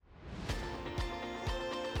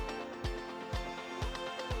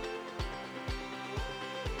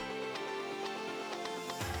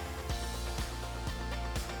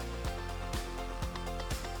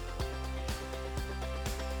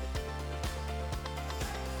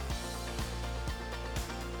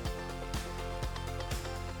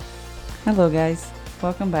Hello, guys.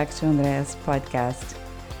 Welcome back to Andrea's podcast.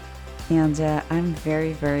 And I'm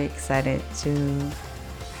very, very excited to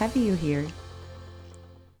have you here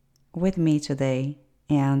with me today.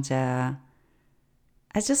 And I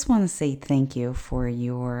just want to say thank you for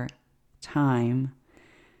your time,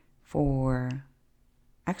 for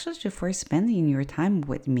for spending your time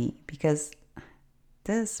with me, because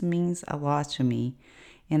this means a lot to me.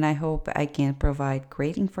 And I hope I can provide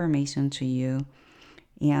great information to you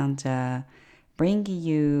and bring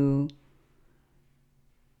you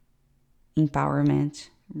empowerment,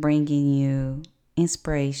 bringing you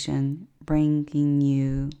inspiration, bringing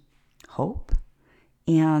you hope,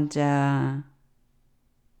 and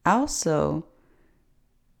also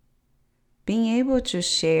being able to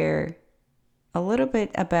share a little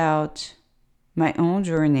bit about my own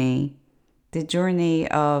journey, the journey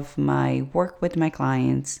of my work with my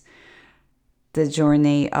clients, the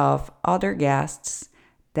journey of other guests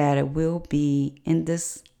that will be in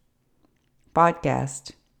this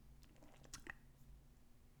podcast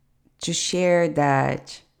to share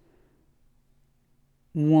that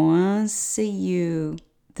once you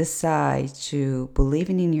decide to believe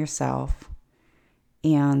in yourself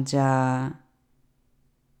and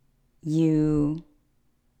you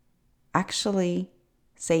actually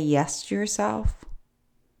say yes to yourself,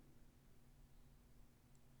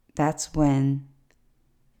 that's when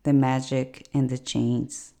the magic and the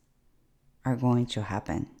change are going to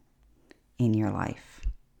happen in your life.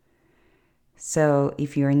 So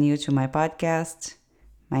if you're new to my podcast,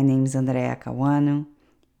 my name is Andrea Kawano,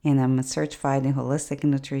 and I'm a certified in holistic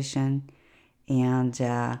nutrition, and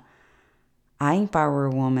I empower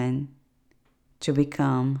women to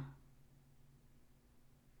become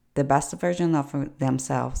the best version of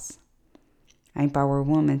themselves. I empower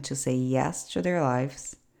women to say yes to their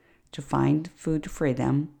lives, to find food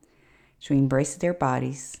freedom, to embrace their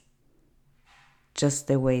bodies just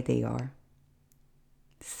the way they are.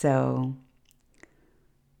 So,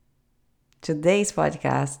 today's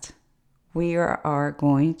podcast, we are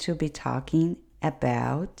going to be talking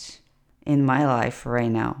about in my life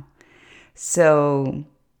right now. So,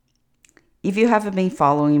 if you haven't been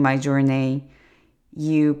following my journey,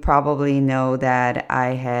 you probably know that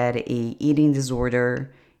I had a eating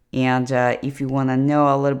disorder. And if you want to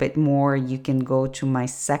know a little bit more, you can go to my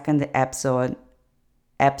second episode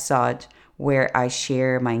where I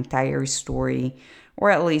share my entire story,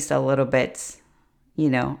 or at least a little bit,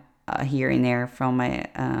 here and there from my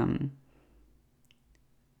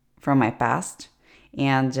past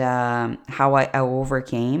and how I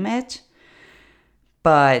overcame it.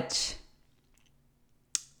 But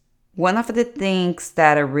one of the things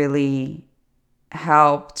that really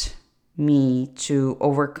helped me to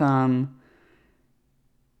overcome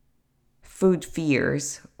food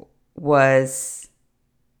fears was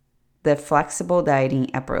the flexible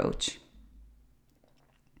dieting approach.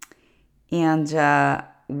 And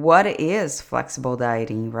what is flexible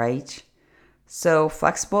dieting, right? So,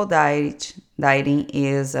 dieting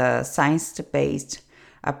is a science based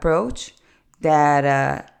approach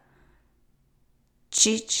that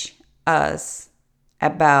teach us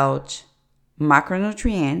about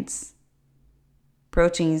macronutrients,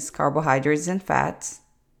 proteins, carbohydrates, and fats,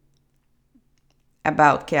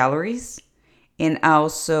 about calories, and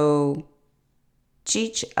also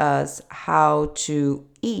teach us how to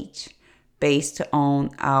eat based on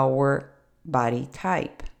our body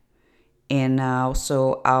type and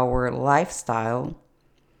also our lifestyle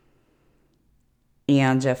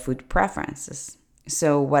and food preferences.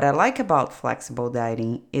 So what I like about flexible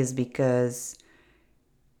dieting is because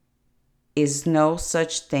is no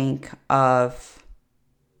such thing of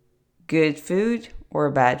good food or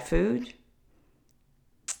bad food.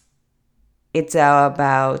 It's all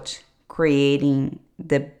about creating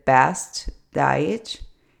the best diet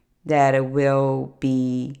that will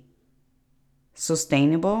be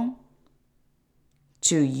sustainable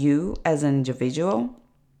to you as an individual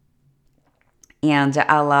and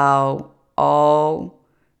allow all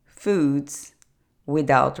foods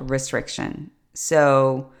without restriction.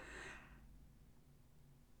 So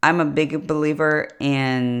I'm a big believer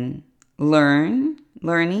in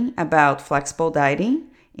learning about flexible dieting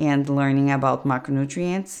and learning about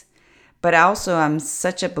macronutrients. But also I'm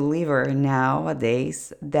such a believer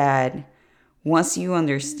nowadays that once you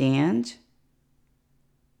understand,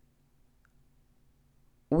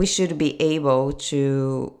 we should be able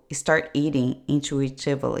to start eating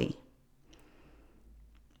intuitively.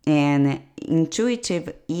 And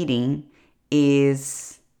intuitive eating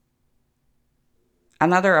is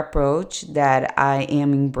another approach that I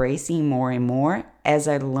am embracing more and more as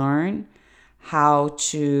I learn how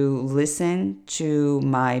to listen to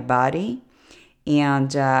my body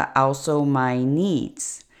and also my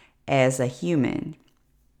needs as a human.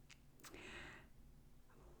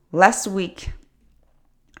 Last week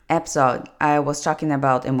episode, I was talking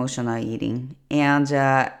about emotional eating, and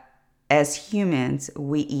as humans,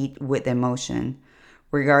 we eat with emotion,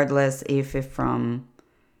 regardless if it's from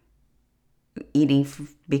eating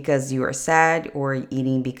because you are sad, or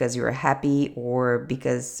eating because you are happy, or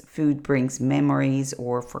because food brings memories,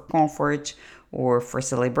 or for comfort, or for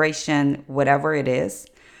celebration, whatever it is.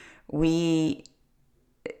 We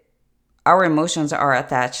our emotions are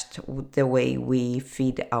attached to the way we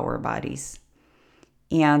feed our bodies.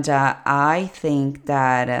 And I think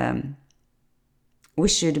that we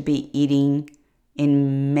should be eating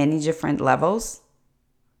in many different levels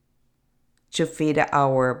to feed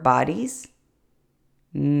our bodies,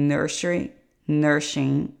 nurturing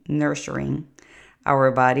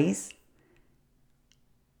our bodies,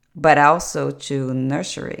 but also to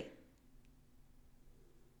nurture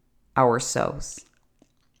our souls.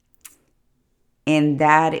 And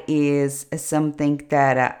that is something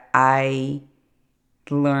that I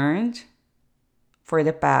learned for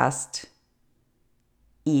the past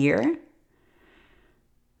year.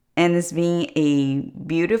 And it's been a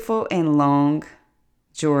beautiful and long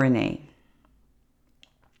journey.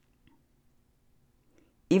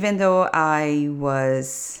 Even though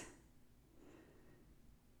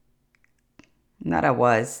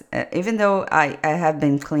even though I have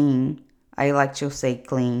been clean, I like to say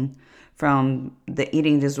clean, from the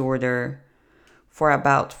eating disorder for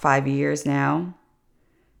about 5 years now.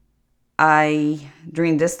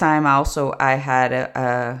 During this time also, I had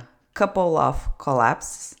a couple of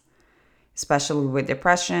collapses, especially with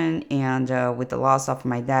depression and with the loss of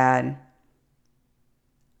my dad.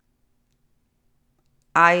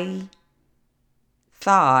 I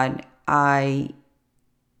thought I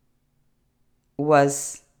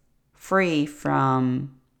was free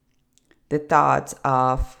from the thoughts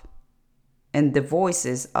of and the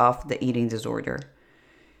voices of the eating disorder.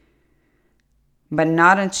 But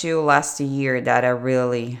not until last year that I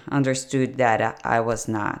really understood that I was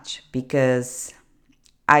not, because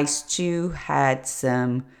I still had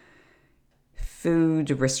some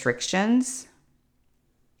food restrictions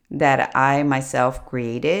that I myself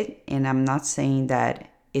created. And I'm not saying that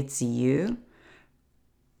it's you.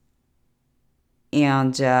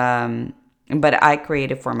 And, but I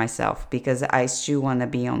created for myself because I still want to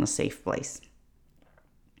be on a safe place.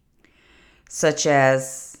 Such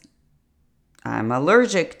as, I'm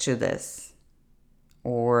allergic to this,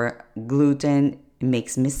 or gluten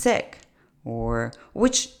makes me sick, or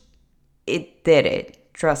which it did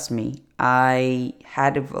it. Trust me, I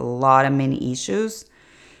had a lot of many issues,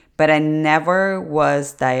 but I never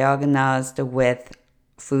was diagnosed with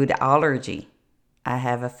food allergy. I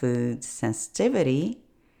have a food sensitivity,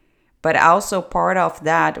 but also part of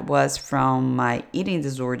that was from my eating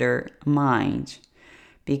disorder mind.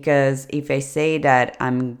 Because if I say that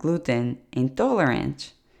I'm gluten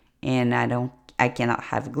intolerant and I cannot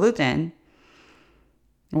have gluten,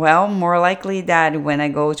 well, more likely that when I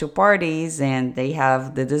go to parties and they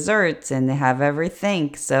have the desserts and they have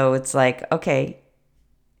everything, so it's like, okay,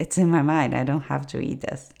 it's in my mind. I don't have to eat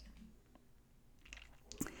this.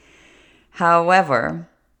 However,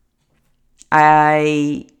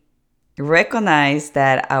 I recognized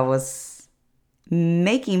that I was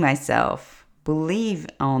making myself believe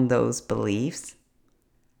on those beliefs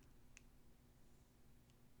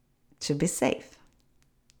to be safe.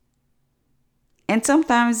 And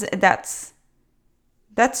sometimes that's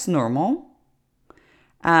normal.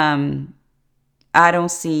 I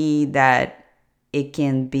don't see that it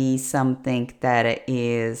can be something that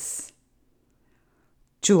is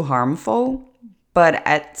too harmful, but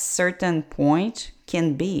at certain point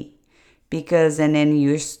can be, because and then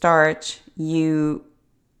you start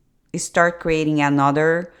creating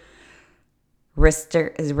another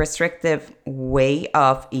restrictive way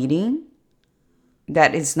of eating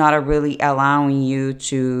that is not really allowing you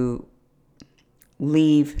to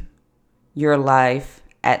live your life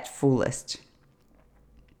at fullest.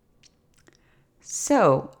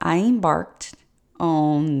 So I embarked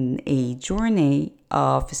on a journey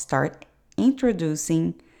of start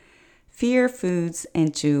introducing fear foods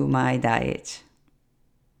into my diet.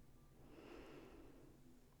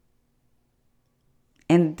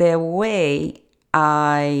 And the way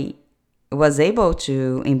I was able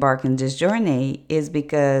to embark on this journey is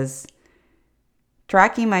because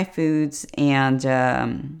tracking my foods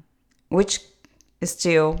and which is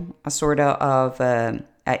still a sort of a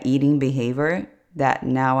eating behavior that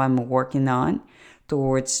now I'm working on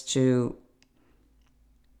towards to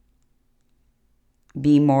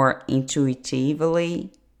be more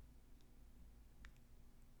intuitively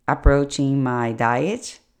approaching my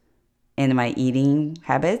diet and my eating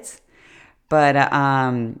habits. But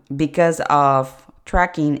because of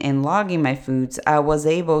tracking and logging my foods, I was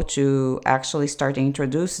able to actually start to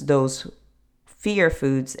introduce those fear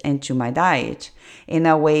foods into my diet in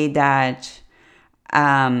a way that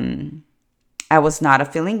um, I was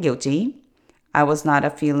not feeling guilty. I was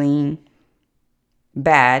not feeling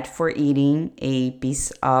bad for eating a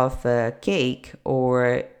piece of cake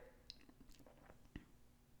or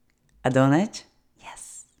a donut.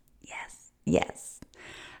 Yes, yes, yes.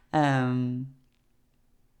 Um,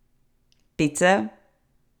 Pizza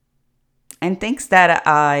and things that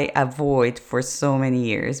I avoid for so many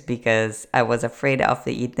years because I was afraid of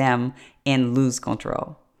to eat them and lose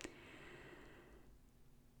control.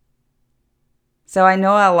 So I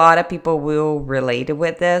know a lot of people will relate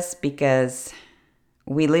with this because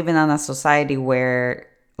we live in a society where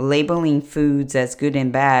labeling foods as good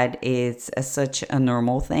and bad is such a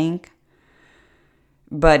normal thing.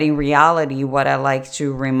 But in reality, what I like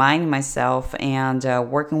to remind myself and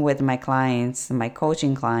working with my clients, my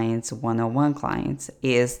coaching clients, one on one clients,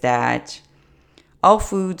 is that all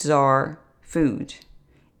foods are food.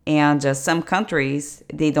 And some countries,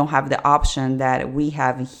 they don't have the option that we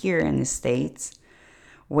have here in the States,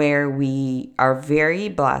 where we are very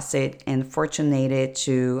blessed and fortunate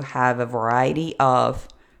to have a variety of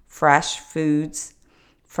fresh foods,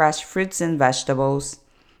 fresh fruits and vegetables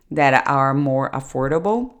that are more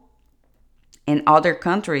affordable. In other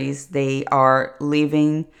countries, they are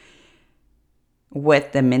living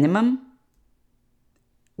with the minimum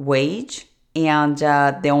wage, and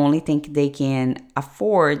the only thing they can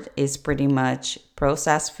afford is pretty much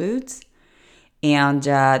processed foods, and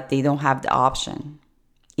they don't have the option,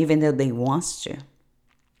 even though they want to.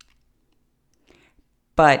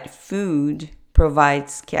 But food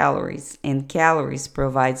provides calories, and calories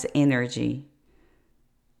provides energy,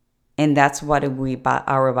 and that's what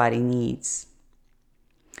our body needs.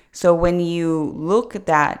 So when you look at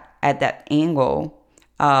that angle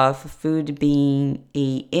of food being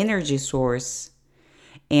a energy source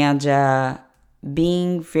and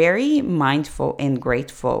being very mindful and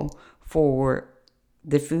grateful for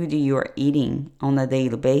the food you are eating on a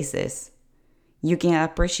daily basis, you can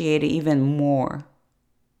appreciate even more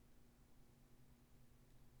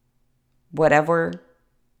whatever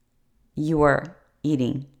you are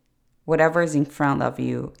eating, whatever is in front of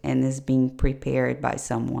you and is being prepared by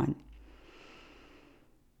someone.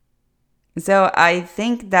 So I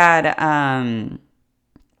think that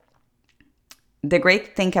the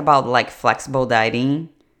great thing about like flexible dieting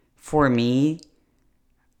for me,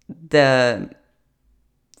 the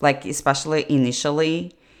like especially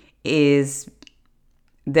initially, is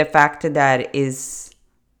the fact that is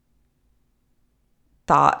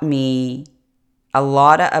taught me a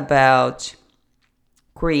lot about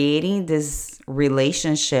creating this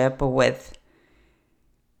relationship with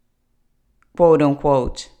quote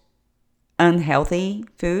unquote unhealthy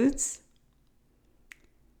foods,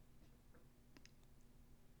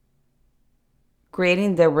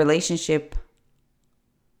 creating the relationship,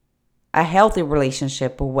 a healthy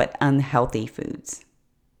relationship with unhealthy foods.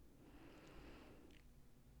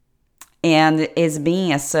 And it's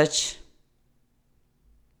being a such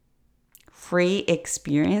free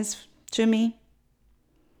experience to me.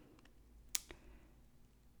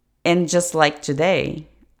 And just like today,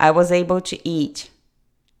 I was able to eat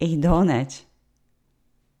a donut.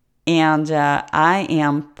 And I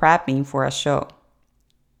am prepping for a show.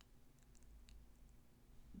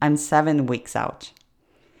 I'm 7 weeks out.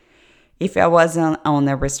 If I wasn't on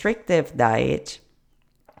a restrictive diet,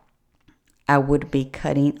 I would be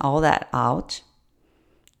cutting all that out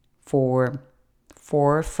for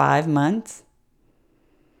 4 or 5 months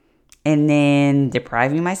and then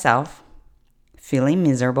depriving myself, feeling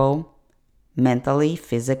miserable mentally,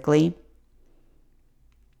 physically.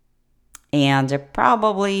 And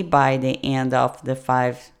probably by the end of the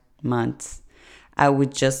 5 months, I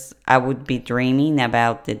would be dreaming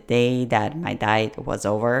about the day that my diet was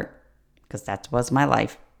over, because that was my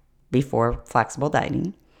life before flexible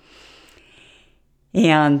dieting.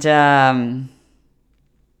 And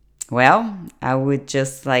well, I would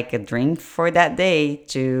just like a dream for that day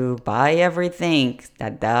to buy everything,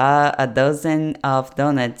 a dozen of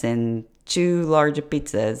donuts and 2 large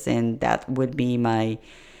pizzas, and that would be my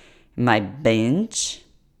binge.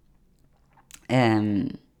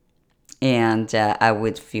 And I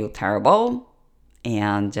would feel terrible,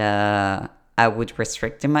 and I would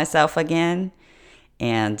restrict myself again,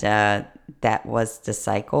 and that was the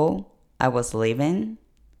cycle I was living.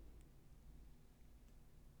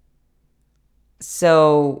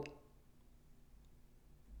 So,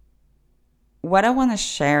 what I want to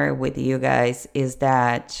share with you guys is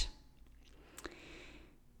that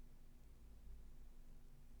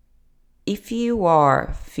if you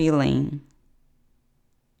are feeling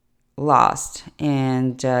lost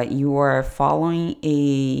and you are following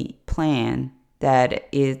a plan that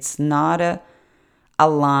it's not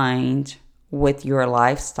aligned with your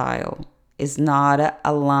lifestyle, is not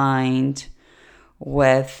aligned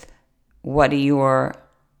with what you're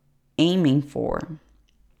aiming for,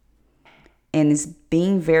 and is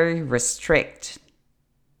being very restrictive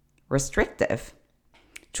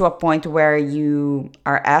to a point where you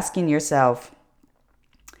are asking yourself,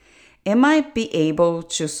 am I be able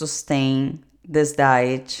to sustain this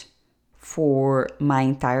diet for my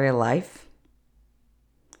entire life?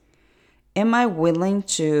 Am I willing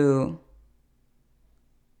to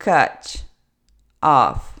cut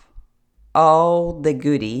off all the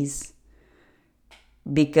goodies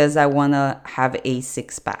because I want to have a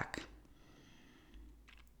six pack?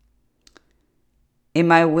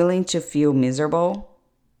 Am I willing to feel miserable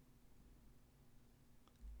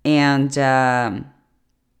and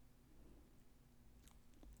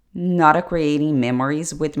not creating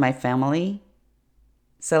memories with my family,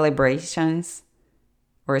 celebrations,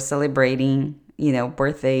 or celebrating,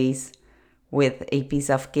 birthdays with a piece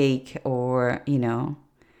of cake, or,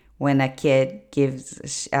 when a kid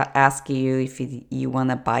asks you if you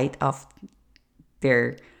want a bite of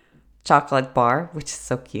their chocolate bar, which is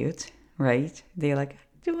so cute, right? They're like,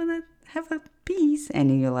 do you want to have a piece?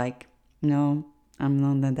 And you're like, no, I'm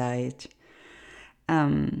on a diet.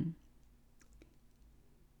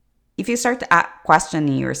 If you start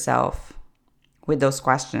questioning yourself with those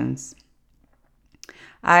questions,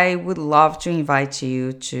 I would love to invite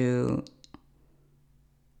you to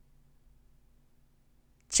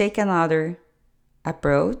take another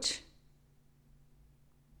approach,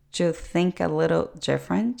 to think a little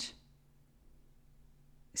different,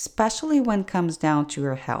 especially when it comes down to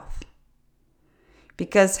your health.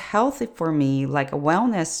 Because healthy for me, like a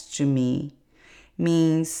wellness to me,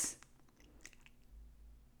 means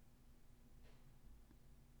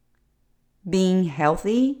being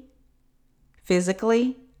healthy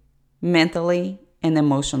physically, mentally, and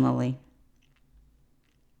emotionally.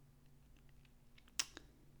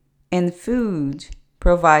 And food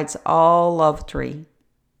provides all of three,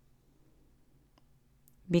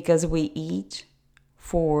 because we eat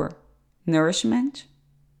for nourishment,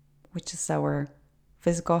 which is our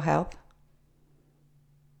physical health.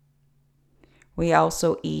 We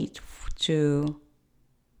also eat to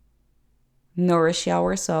nourish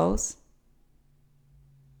our souls.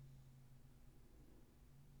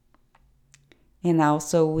 And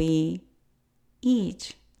also we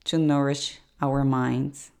eat to nourish our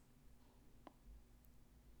minds.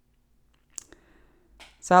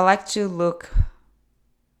 So I like to look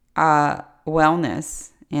at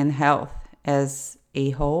wellness and health as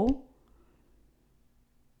a whole.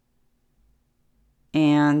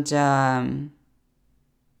 And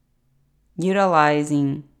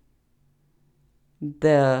utilizing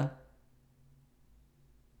the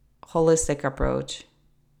holistic approach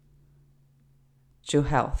to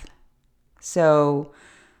health. So,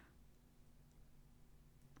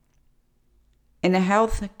 and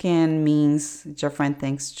health can means different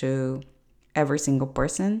things to every single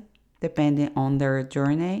person, depending on their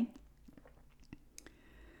journey.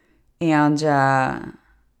 And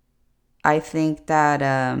I think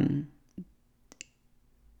that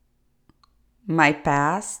my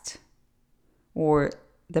past, or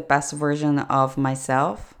the past version of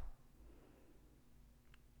myself,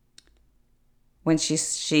 when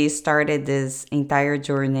she started this entire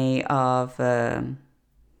journey of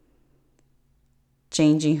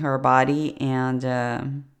changing her body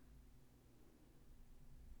and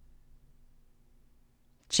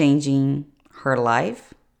changing her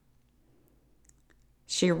life,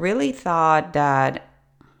 she really thought that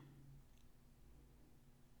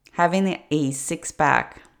having a six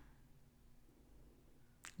pack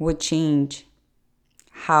would change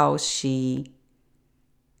how she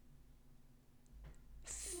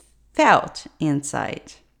felt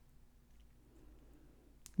inside.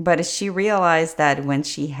 But she realized that when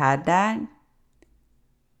she had that,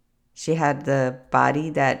 she had the body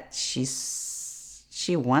that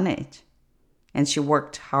she wanted, and she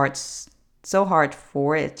worked hard, so hard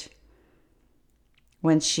for it.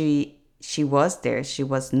 When she was there, she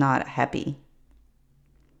was not happy,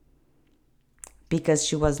 because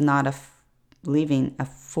she was not living a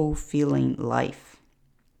fulfilling life.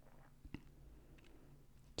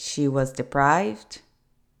 She was deprived.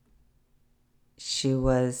 She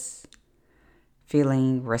was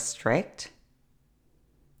feeling restricted.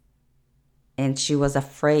 and she was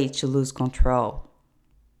afraid to lose control.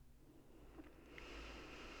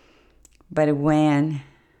 But when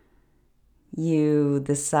you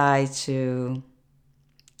decide to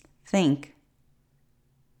think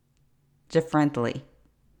differently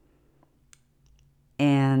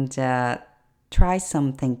and try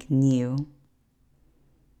something new,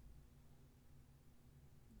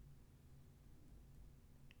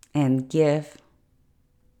 and give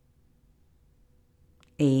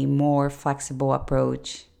a more flexible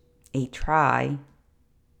approach a try,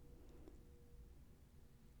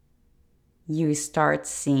 you start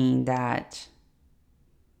seeing that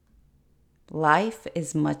life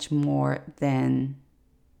is much more than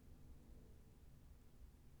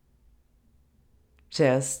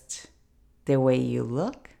just the way you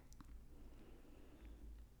look,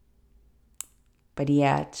 but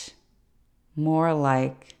yet more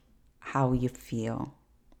like how you feel.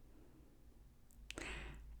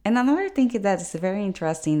 And another thing that's very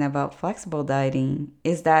interesting about flexible dieting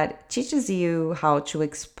is that it teaches you how to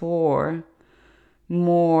explore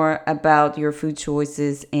more about your food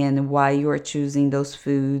choices and why you are choosing those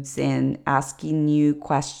foods, and asking new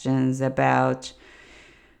questions about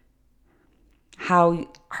how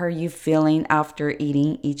are you feeling after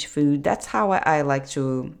eating each food. That's how I like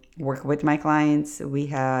to work with my clients. We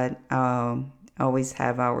had always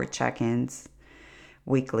have our check-ins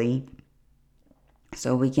weekly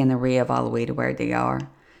so we can reevaluate where they are.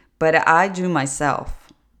 But I do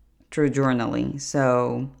myself through journaling.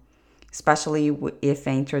 So especially if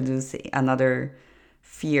I introduce another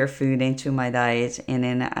fear food into my diet, and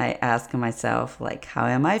then I ask myself, like, how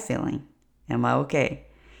am I feeling? Am I okay?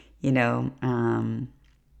 You know, and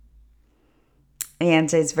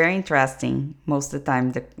it's very interesting most of the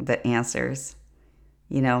time, the answers.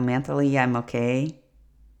 You know, mentally I'm okay,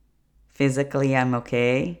 physically I'm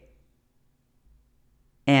okay,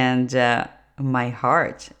 and my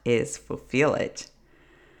heart is fulfilled.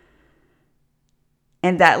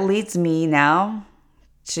 And that leads me now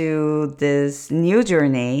to this new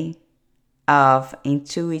journey of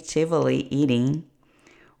intuitively eating,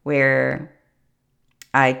 where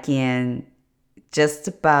I can,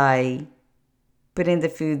 just by putting the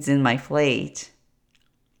foods in my plate,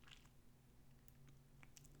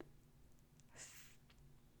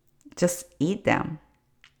 just eat them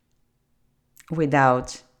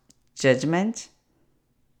without judgment,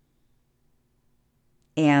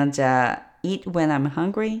 and eat when I'm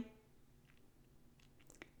hungry,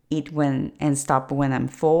 eat when and stop when I'm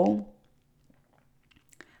full,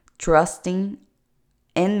 trusting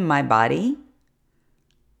in my body,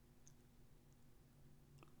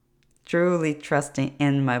 truly trusting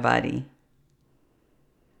in my body,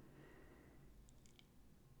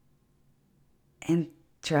 and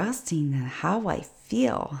trusting in how I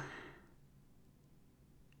feel.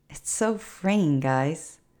 It's so freeing,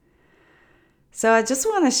 guys. So I just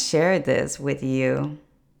want to share this with you.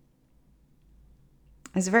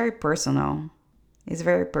 It's very personal. It's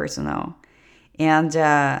very personal. And,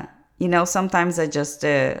 sometimes I just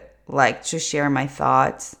like to share my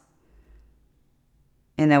thoughts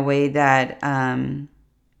in a way that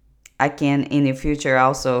I can in the future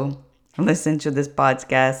also listen to this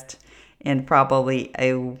podcast, and probably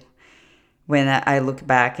when I look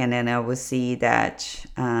back, and then I will see that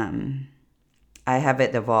I have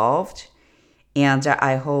it evolved, and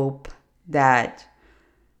I hope that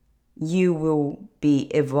you will be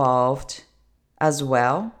evolved as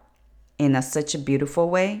well in such a beautiful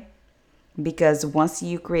way. Because once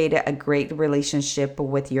you create a great relationship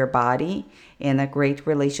with your body, and a great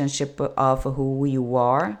relationship of who you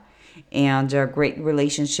are, and a great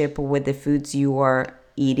relationship with the foods you are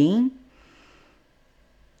eating,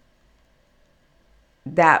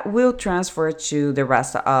 that will transfer to the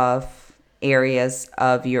rest of areas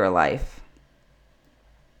of your life,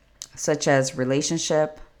 such as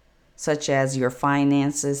relationship, such as your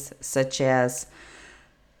finances, such as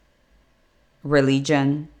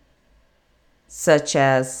religion, such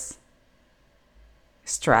as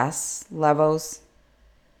stress levels.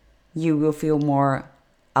 You will feel more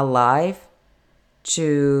alive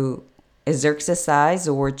to exercise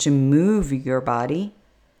or to move your body.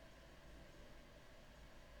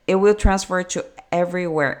 It will transfer to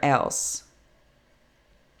everywhere else.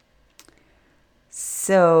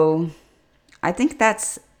 So I think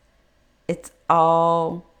it's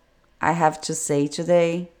all I have to say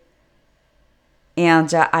today.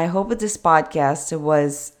 And I hope this podcast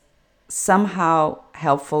was somehow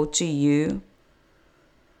helpful to you.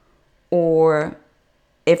 Or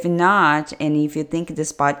if not, and if you think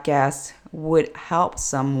this podcast would help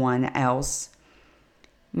someone else,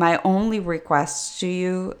 my only request to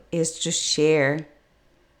you is to share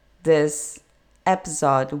this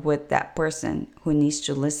episode with that person who needs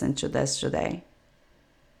to listen to this today.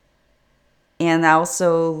 And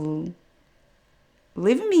also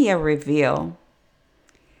leave me a review,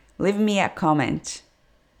 leave me a comment,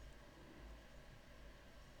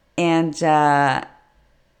 and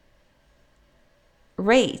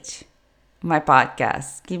rate my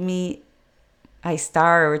podcast. Give me a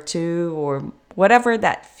star or two or whatever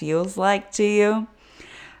that feels like to you.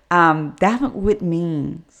 That would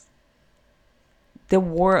mean the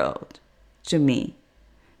world to me,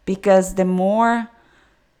 because the more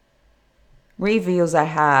reviews I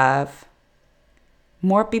have,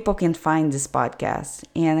 more people can find this podcast,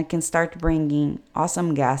 and I can start bringing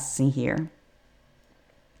awesome guests in here.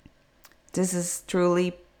 This is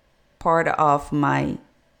truly part of my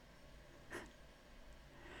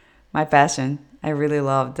passion. I really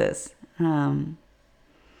love this.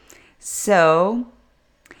 So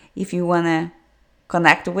if you want to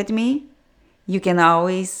connect with me, you can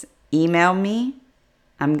always email me.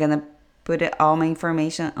 I'm going to put all my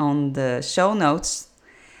information on the show notes.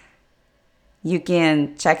 You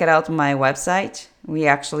can check it out on my website. We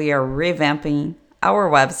actually are revamping our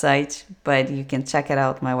website, but you can check it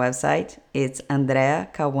out on my website. It's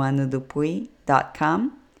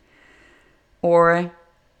andreacauanodupuy.com. Or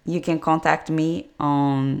you can contact me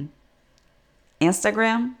on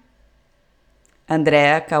Instagram,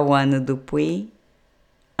 Andrea Cauano Dupuy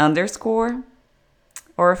 _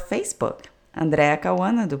 or Facebook, Andrea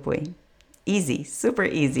Cauano Dupuy. Easy, super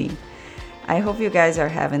easy. I hope you guys are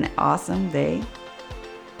having an awesome day,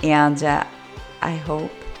 and I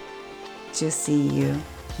hope to see you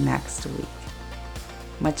next week.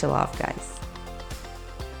 Much love, guys.